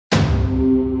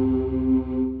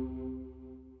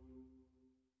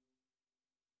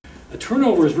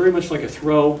turnover is very much like a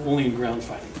throw, only in ground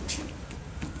fighting.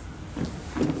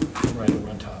 Right over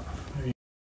on top.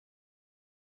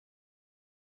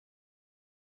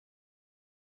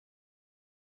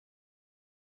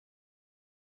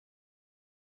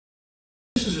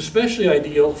 This is especially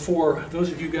ideal for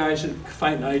those of you guys that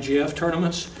fight in IGF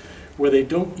tournaments where you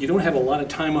don't have a lot of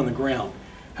time on the ground.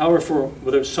 However,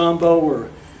 whether it's sambo or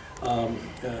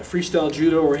freestyle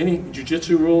judo or any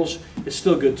jiu-jitsu rules, it's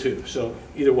still good too. So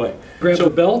either way, grab the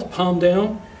belt, palm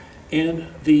down, and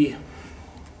the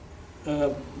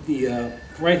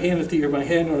right hand with my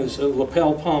hand on his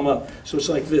lapel, palm up. So it's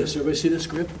like this. Everybody see this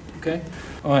grip? Okay.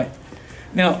 All right.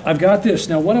 Now I've got this.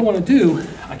 Now what I want to do,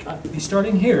 I'll be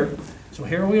starting here. So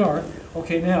here we are.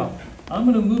 Okay. Now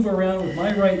I'm going to move around with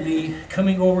my right knee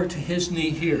coming over to his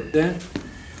knee here.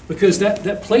 Because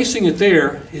that placing it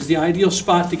there is the ideal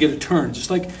spot to get a turn, just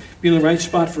like being in the right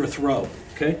spot for a throw,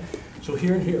 okay? So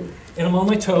here and here. And I'm on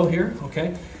my toe here,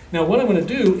 okay? Now what I'm going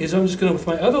to do is I'm just going to, with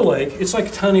my other leg, it's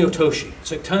like Tani Otoshi.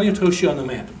 It's like Tani Otoshi on the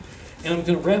mat. And I'm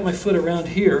going to wrap my foot around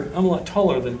here. I'm a lot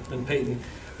taller than Peyton.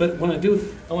 But when I do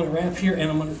it, I want to wrap here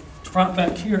and I'm going to drop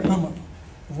back here and I'm going to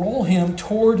roll him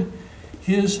toward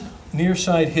his near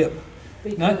side hip.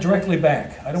 Not directly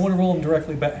back. I don't want to roll him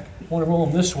directly back. I want to roll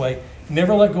him this way.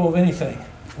 Never let go of anything.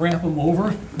 Wrap him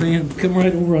over, bring him, come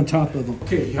right over on top of him.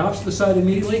 Okay, he hops to the side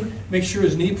immediately. Make sure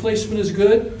his knee placement is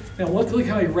good. Now look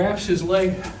how he wraps his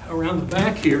leg around the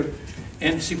back here,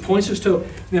 and as he points his toe.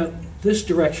 Now this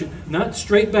direction, not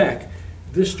straight back,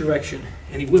 this direction,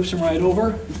 and he whips him right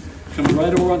over, comes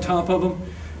right over on top of him.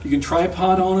 You can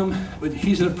tripod on him, but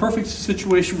he's in a perfect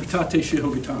situation for Tate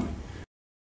Shihogatami.